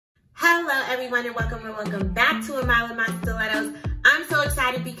Hello everyone and welcome back to A Mile of My Stilettos. I'm so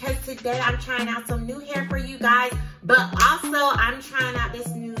excited because today I'm trying out some new hair for you guys, but also I'm trying out this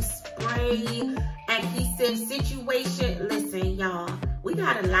new spray adhesive situation. Listen y'all, we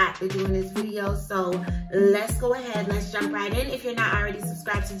got a lot to do in this video, so let's go ahead, let's jump right in. If you're not already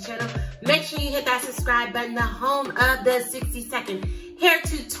subscribed to the channel, make sure you hit that subscribe button, the home of the 60-second hair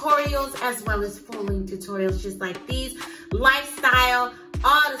tutorials as well as full-length tutorials just like these, lifestyle,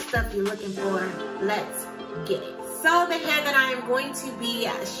 all the stuff you're looking for. Let's get it. So the hair that I am going to be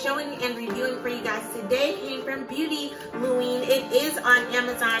showing and reviewing for you guys today came from Beauty Louine. It is on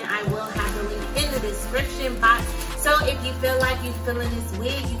Amazon. I will have the link in the description box. So if you feel like you're feeling this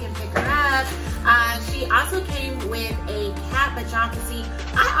wig, you can pick her up. She also came with a cap, but y'all can see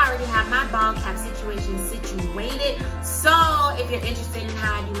I already have my ball cap situation situated. So if you're interested in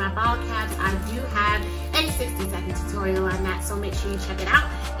how I do my ball caps, I do have a 60-second tutorial on that. So make sure you check it out.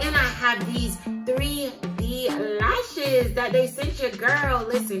 And I have these 3D lashes that they sent your girl.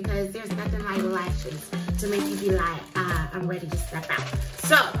 Listen, because there's nothing like lashes to make you be like, I'm ready to step out.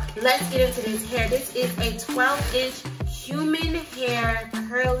 So let's get into this hair. This is a 12-inch human hair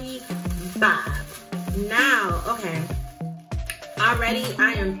curly bob. Now, okay, already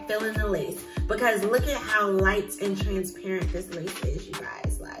I am feeling the lace because look at how light and transparent this lace is, you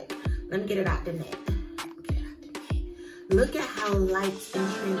guys. Like, let me get it out the net. Look at how light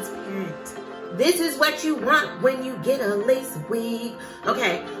and transparent. This is what you want when you get a lace wig.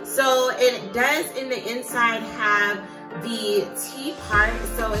 Okay, so it does in the inside have the T part,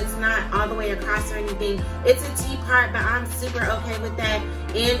 so it's not all the way across or anything. It's a T part, but I'm super okay with that.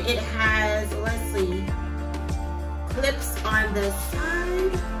 And it has, let's see, clips on the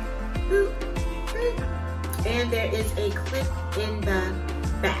side. And there is a clip in the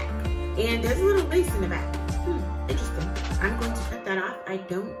back. And there's a little lace in the back. Interesting. I'm going to cut that off. I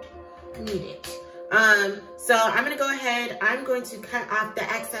don't need it. So I'm gonna go ahead, I'm going to cut off the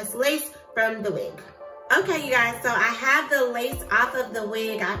excess lace from the wig. Okay, you guys, so I have the lace off of the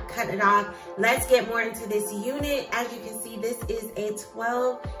wig. I've cut it off. Let's get more into this unit. As you can see, this is a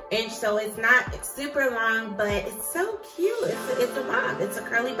 12-inch, so it's not super long, but it's so cute. It's a bob. It's a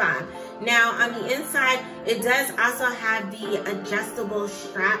curly bob. Now, on the inside, it does also have the adjustable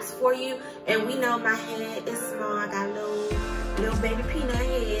straps for you, and we know my head is small. I got little baby peanut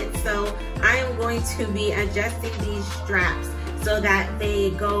head, so I am going to be adjusting these straps so that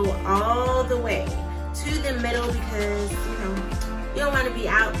they go all the way to the middle because, you know, you don't want to be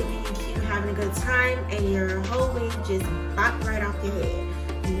out thinking you're cute, having a good time, and your whole wig just bopped right off your head.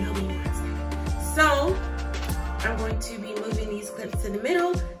 Nobody wants that. So I'm going to be moving these clips to the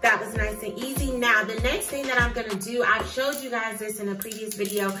middle. That was nice and easy. Now, the next thing that I'm gonna do, I've showed you guys this in a previous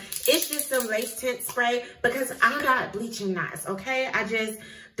video. It's just some lace tint spray because I'm not bleaching knots, okay?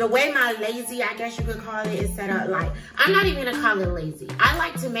 The way my lazy, I guess you could call it, is set up, like, I'm not even gonna call it lazy. I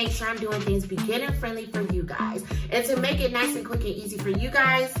like to make sure I'm doing things beginner friendly for you guys. And to make it nice and quick and easy for you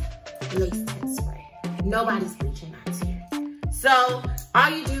guys, lace tint spray. Nobody's bleaching knots here. So all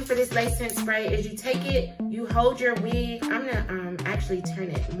you do for this lace tint spray is you take it, you hold your wig. I'm gonna actually turn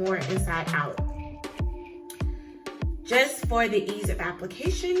it more inside out, just for the ease of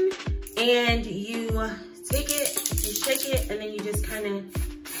application. And you take it, you shake it, and then you just kind of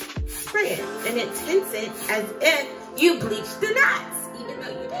spray it, and it tints it as if you bleached the knots, even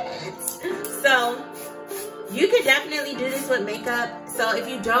though you didn't. So you could definitely do this with makeup. So if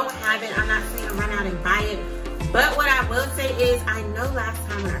you don't have it, I'm not saying run out and buy it. But what I will say is, I know last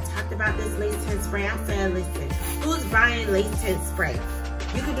time when I talked about this lace tint spray, I said, listen, who's buying lace tint spray?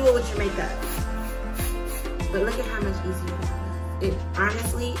 You can do it with your makeup. But look at how much easier it is.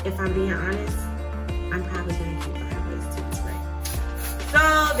 Honestly, if I'm being honest, I'm probably going to keep buying lace tint spray. So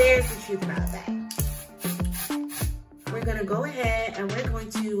there's the truth about that. We're going to go ahead and we're going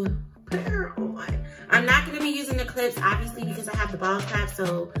to put her on. I'm not going to be using the clips, obviously, because I have the ball cap,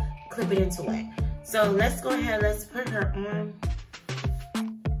 so clip it into it. So let's go ahead, let's put her on.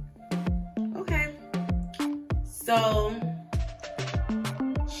 Okay. So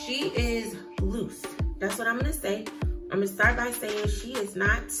she is loose. That's what I'm gonna say. I'm gonna start by saying she is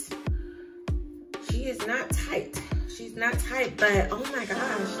not tight. She's not tight, but oh my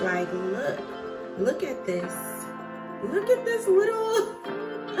gosh, like look at this. Look at this little,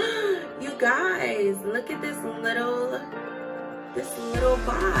 you guys, look at this little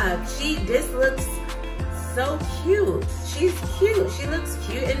bob. This looks so cute. She's cute. She looks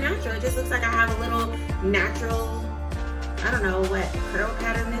cute and natural. It just looks like I have a little natural, I don't know what curl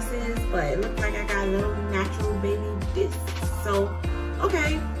pattern this is, but it looks like I got a little natural baby disc. So,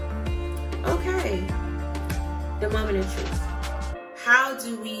 okay. The moment of truth. how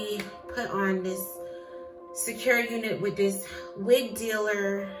do we put on this secure unit with this Wig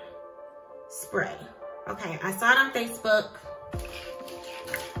Dealer spray. Okay, I saw it on Facebook.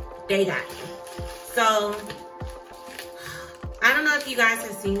 They got me. So, I don't know if you guys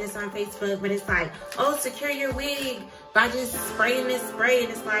have seen this on Facebook, but it's like, oh, secure your wig by just spraying this spray.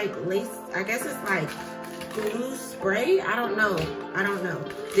 And it's like lace, I guess it's like glue spray. I don't know.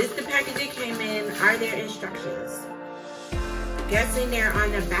 This is the package it came in. Are there instructions? Guessing they're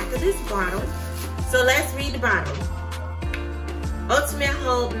on the back of this bottle. So let's read the bottle.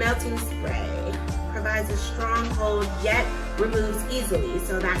 Outre Melting Spray provides a strong hold yet removes easily.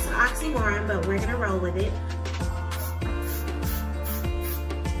 So that's an oxymoron, but we're gonna roll with it.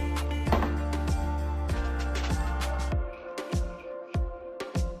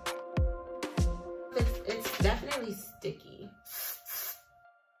 It's definitely sticky.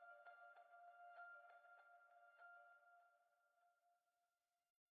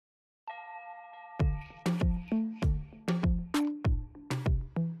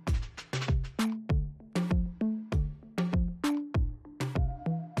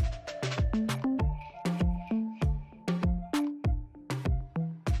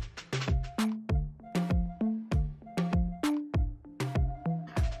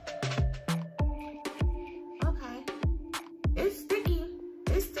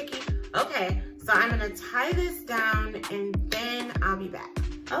 Okay, so I'm gonna tie this down and then I'll be back.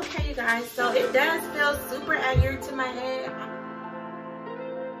 Okay, you guys, so it does feel super adhered to my head.